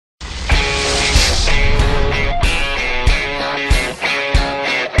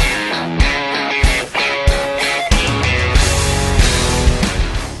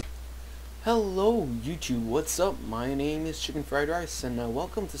YouTube, what's up? My name is Chicken Fried Rice, and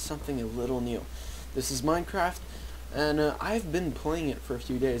welcome to something a little new. This is Minecraft, and I've been playing it for a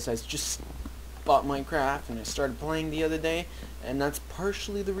few days. I just bought Minecraft, and I started playing the other day, and that's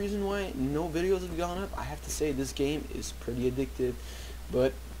partially the reason why no videos have gone up. I have to say, this game is pretty addictive,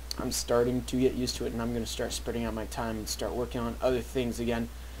 but I'm starting to get used to it, and I'm going to start spreading out my time and start working on other things again.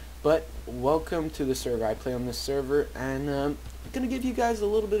 But welcome to the server. I play on this server, and I'm going to give you guys a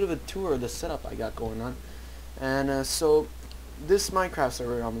little bit of a tour of the setup I got going on. And so this Minecraft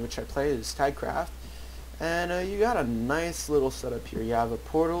server on which I play is Tidecraft, and you got a nice little setup here. You have a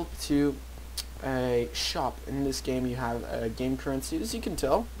portal to a shop. In this game you have a game currency. As you can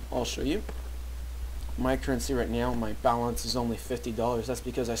tell, I'll show you. My currency right now, my balance is only $50. That's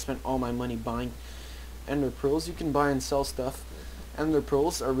because I spent all my money buying Ender Pearls. You can buy and sell stuff. Ender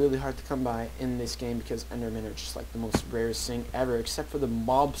Pearls are really hard to come by in this game because Endermen are just like the most rarest thing ever, except for the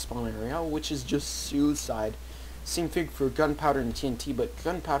mob spawn area, which is just suicide. Same thing for gunpowder and TNT, but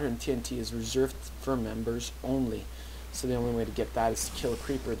gunpowder and TNT is reserved for members only. So the only way to get that is to kill a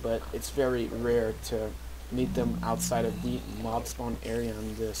creeper, but it's very rare to meet them outside of the mob spawn area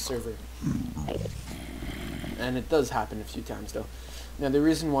on the server. And it does happen a few times though. Now the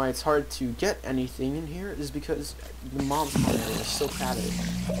reason why it's hard to get anything in here is because the mob spawn area is so crowded.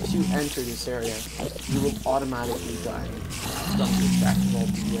 If you enter this area, you will automatically die from the attack of all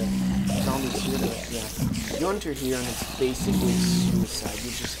the zombies here. But yeah, you enter here and it's basically suicide.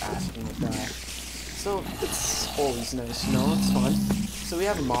 You're just asking to die. So it's always nice. No, it's fun. So we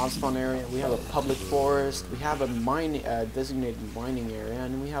have a mob spawn area, we have a public forest, we have a designated mining area,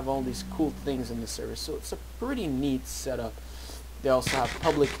 and we have all these cool things in the server. So it's a pretty neat setup. They also have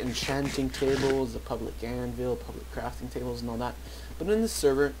public enchanting tables, a public anvil, public crafting tables, and all that. But in this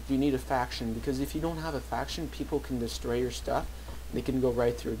server, you need a faction, because if you don't have a faction, people can destroy your stuff. They can go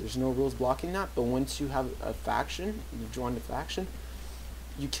right through. There's no rules blocking that, but once you have a faction, you've joined a faction,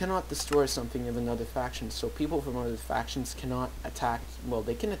 you cannot destroy something of another faction. So people from other factions cannot attack, well,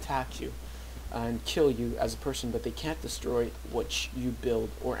 they can attack you and kill you as a person, but they can't destroy what you build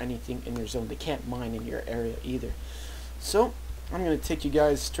or anything in your zone. They can't mine in your area either. So I'm going to take you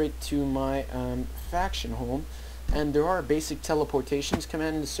guys straight to my faction home, and there are basic teleportations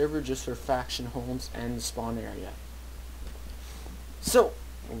command in the server just for faction homes and the spawn area. So,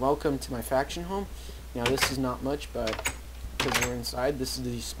 welcome to my faction home. Now this is not much, but because we're inside, this is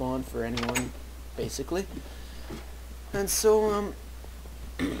the spawn for anyone, basically. And so,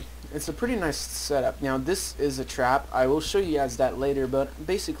 it's a pretty nice setup. Now this is a trap. I will show you guys that later, but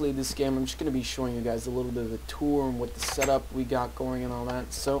basically this game I'm just going to be showing you guys a little bit of a tour and what the setup we got going and all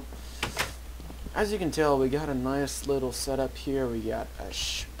that. So as you can tell, we got a nice little setup here. We got a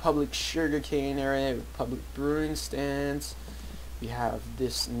public sugarcane area with public brewing stands. We have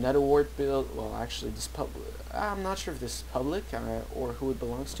this netherwart build. Well, actually this public, I'm not sure if this is public or who it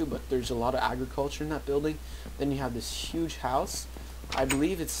belongs to, but there's a lot of agriculture in that building. Then you have this huge house. I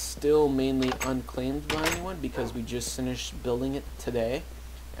believe it's still mainly unclaimed by anyone because we just finished building it today,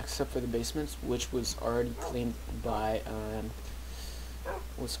 except for the basements, which was already claimed by,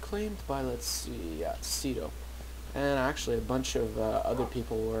 let's see, Cedo. And actually a bunch of other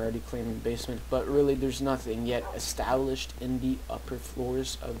people were already claiming the basement, but really there's nothing yet established in the upper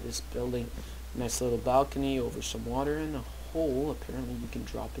floors of this building. Nice little balcony over some water and a hole apparently you can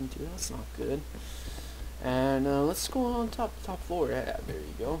drop into. That's not good. And let's go on top floor. Yeah, there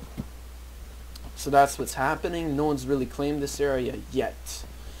you go. So that's what's happening. No one's really claimed this area yet.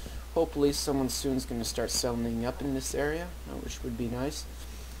 Hopefully someone soon is going to start settling up in this area, which would be nice.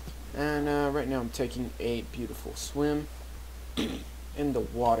 And right now I'm taking a beautiful swim in the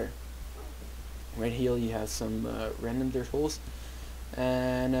water. Right here you have some random dirt holes.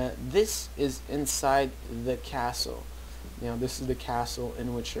 And this is inside the castle. Now this is the castle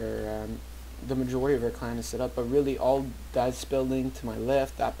in which are the majority of our clan is set up, but really all that building to my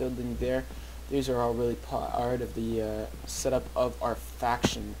left, that building there, these are all really part of the setup of our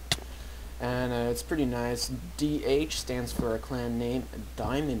faction. And it's pretty nice. DH stands for our clan name,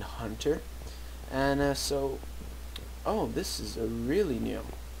 Diamond Hunter. And so, oh, this is a really new.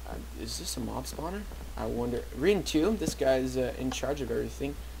 Is this a mob spawner? I wonder. Ring 2, this guy's in charge of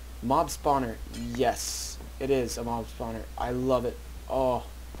everything. Mob spawner, yes, it is a mob spawner. I love it. Oh.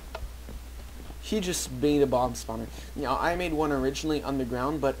 He just made a bomb spawner. Now, I made one originally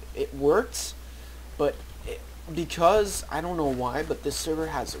underground, but it works. But because, I don't know why, but this server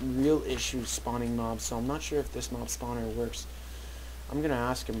has real issues spawning mobs, so I'm not sure if this mob spawner works. I'm going to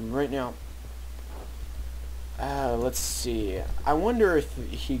ask him right now. Let's see. I wonder if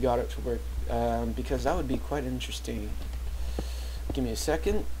he got it to work, because that would be quite interesting. Give me a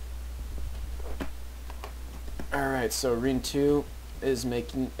second. Alright, so Rune 2 is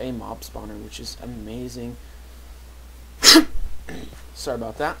making a mob spawner, which is amazing. Sorry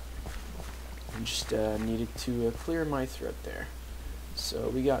about that. I just needed to clear my throat there. So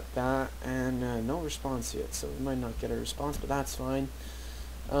we got that, and no response yet, so we might not get a response, but that's fine.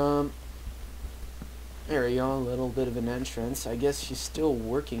 There we go, a little bit of an entrance. I guess she's still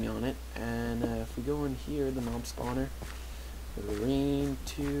working on it, and if we go in here, the mob spawner, Rune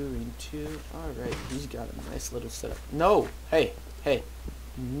 2, alright, he's got a nice little setup. No! Hey!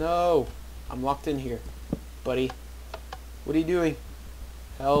 No! I'm locked in here, buddy. What are you doing?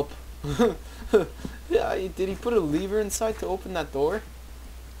 Help. Yeah, did he put a lever inside to open that door?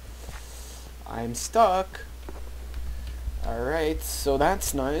 I'm stuck. Alright, so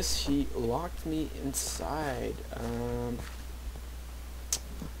that's nice. He locked me inside.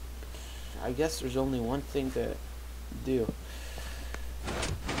 I guess there's only one thing to do.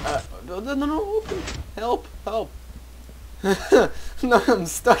 No, open. Help. No, I'm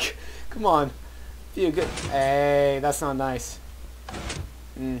stuck. Come on. Feel good. Hey, that's not nice.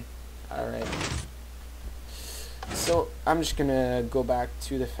 Alright. So, I'm just gonna go back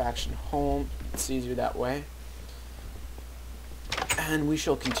to the faction home. It's easier that way. And we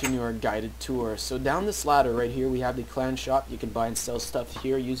shall continue our guided tour. So down this ladder right here, we have the clan shop. You can buy and sell stuff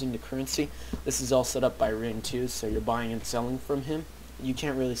here using the currency. This is all set up by Rune 2, so you're buying and selling from him. You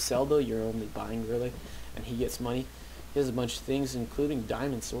can't really sell though, you're only buying really, and he gets money. He has a bunch of things, including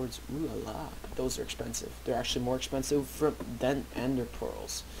diamond swords. Ooh la la. Those are expensive. They're actually more expensive than ender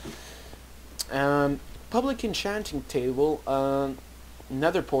pearls. Public enchanting table.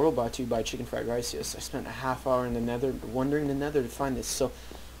 Nether portal brought to you by Chicken Fried Rice. Yes, I spent a half hour in the Nether, wandering the Nether to find this. So,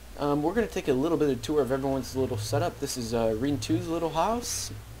 we're going to take a little bit of tour of everyone's little setup. This is Rune 2's little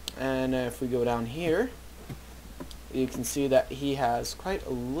house. And if we go down here, you can see that he has quite a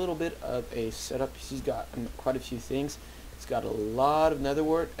little bit of a setup. He's got quite a few things. He's got a lot of nether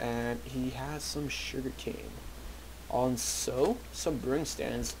wart, and he has some sugar cane. Also, some brewing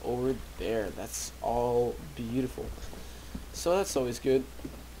stands over there. That's all beautiful. So that's always good.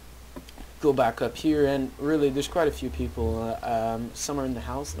 Go back up here, and really there's quite a few people. Some are in the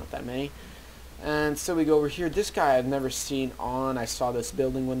house, not that many. And so we go over here. This guy I've never seen on. I saw this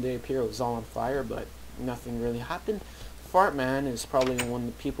building one day appear. It was all on fire, but nothing really happened. Fartman is probably one of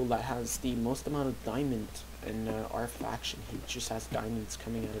the people that has the most amount of diamond in our faction. He just has diamonds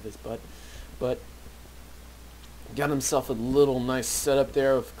coming out of his butt. But got himself a little nice setup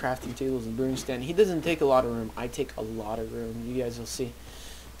there of crafting tables and brewing stand. He doesn't take a lot of room. I take a lot of room. You guys will see.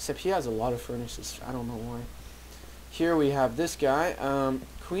 Except he has a lot of furnaces. I don't know why. Here we have this guy.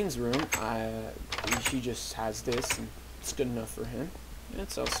 Queen's room. He just has this, and it's good enough for him. Yeah,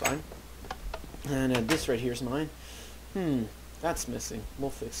 it's all fine. And this right here is mine. That's missing. We'll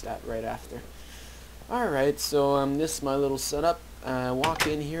fix that right after. Alright, so this is my little setup. Walk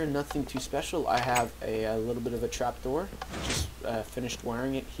in here, nothing too special. I have a little bit of a trapdoor. Just finished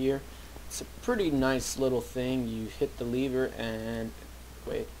wiring it here. It's a pretty nice little thing. You hit the lever and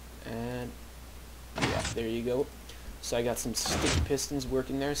wait, and yeah, there you go. So I got some sticky pistons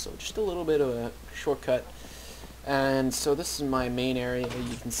working there, so just a little bit of a shortcut. And so this is my main area.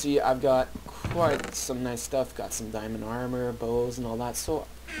 You can see I've got quite some nice stuff. Got some diamond armor, bows, and all that. So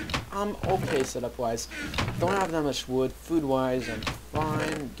I'm okay setup wise. Don't have that much wood. Food wise, I'm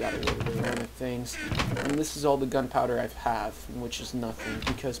fine. Got a little bit of other things. And this is all the gunpowder I have, which is nothing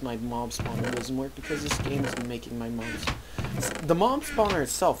because my mob spawner doesn't work because this game is making my mobs. The mob spawner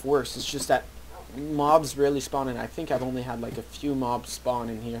itself works. It's just that mobs rarely spawn in. I think I've only had like a few mobs spawn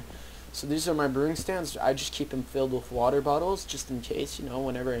in here. So these are my brewing stands. I just keep them filled with water bottles just in case, you know,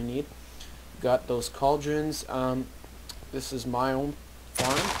 whenever I need. Got those cauldrons. This is my own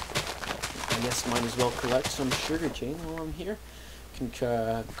farm. I guess might as well collect some sugar cane while I'm here. Can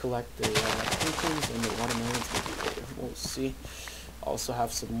collect the pumpkins and the watermelons maybe later. We'll see. Also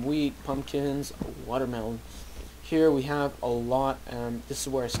have some wheat, pumpkins, watermelon. Here we have a lot. This is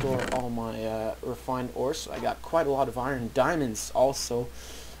where I store all my refined ore. So I got quite a lot of iron, diamonds also.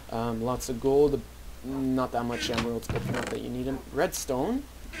 Lots of gold, not that much emeralds, but not that you need them. Redstone,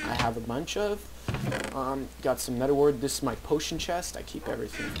 I have a bunch of. Got some nether wart. This is my potion chest. I keep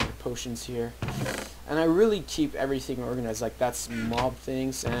everything for my potions here. And I really keep everything organized. Like, that's mob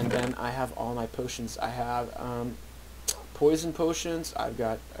things. And then I have all my potions. I have poison potions, I've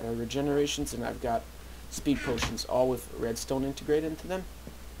got regenerations, and I've got speed potions, all with redstone integrated into them.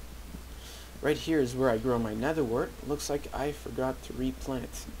 Right here is where I grow my nether wart. Looks like I forgot to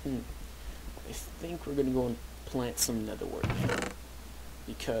replant. I think we're going to go and plant some nether wart now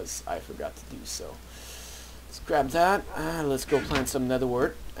because I forgot to do so. Let's grab that. Let's go plant some nether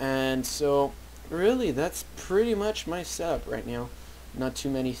wart. And so really, that's pretty much my setup right now. Not too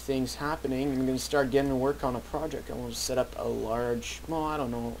many things happening. I'm going to start getting to work on a project. I want to set up a large, well, I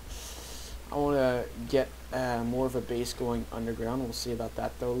don't know. I want to get more of a base going underground. We'll see about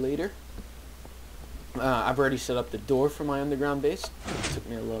that though later. I've already set up the door for my underground base. It took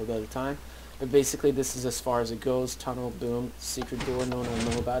me a little bit of time. But basically this is as far as it goes. Tunnel, boom, secret door, no one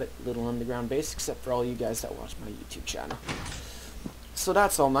will know about it. Little underground base, except for all you guys that watch my YouTube channel. So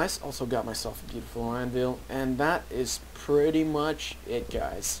that's all nice. Also got myself a beautiful anvil. And that is pretty much it,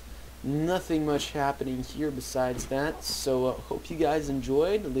 guys. Nothing much happening here besides that. So hope you guys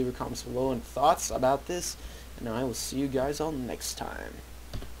enjoyed. Leave your comments below and thoughts about this. And I will see you guys all next time.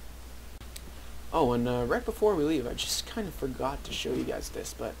 Oh, and right before we leave, I just kind of forgot to show you guys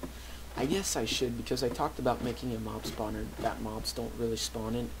this, but I guess I should, because I talked about making a mob spawner that mobs don't really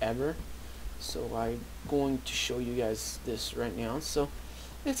spawn in ever. So I'm going to show you guys this right now. So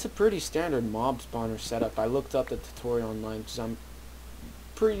it's a pretty standard mob spawner setup. I looked up the tutorial online because I'm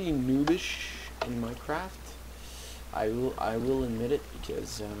pretty noobish in Minecraft. I will admit it,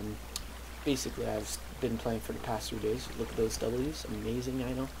 because basically I've been playing for the past 3 days. Look at those W's, amazing,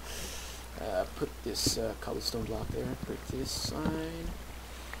 I know. Put this cobblestone block there, break this sign.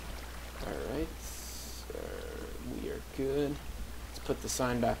 Alright, we are good. Let's put the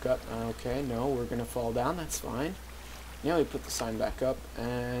sign back up. Okay, no, we're gonna fall down, that's fine. Now we put the sign back up,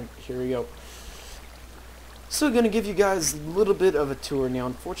 and here we go. So I'm gonna give you guys a little bit of a tour now,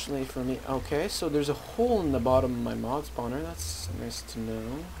 unfortunately for me. Okay, so there's a hole in the bottom of my mod spawner. That's nice to know.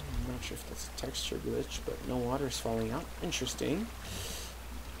 I'm not sure if that's a texture glitch, but no water is falling out. Interesting.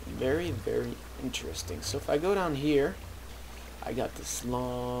 Very, very interesting. So if I go down here, I got this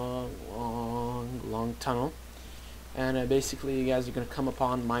long tunnel, and basically you guys are going to come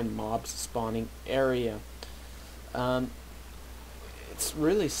upon my mob spawning area. It's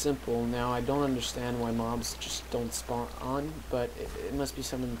really simple. Now I don't understand why mobs just don't spawn on, but it must be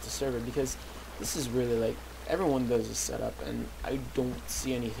something with the server, because this is really like, everyone does this setup, and I don't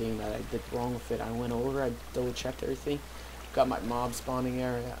see anything that I did wrong with it. I went over, I double checked everything. Got my mob spawning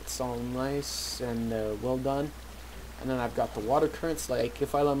area, it's all nice and well done. And then I've got the water currents, like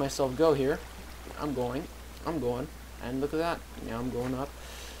if I let myself go here, I'm going, and look at that, now I'm going up.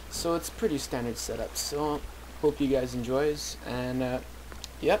 So it's pretty standard setup, so hope you guys enjoy, and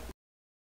yep.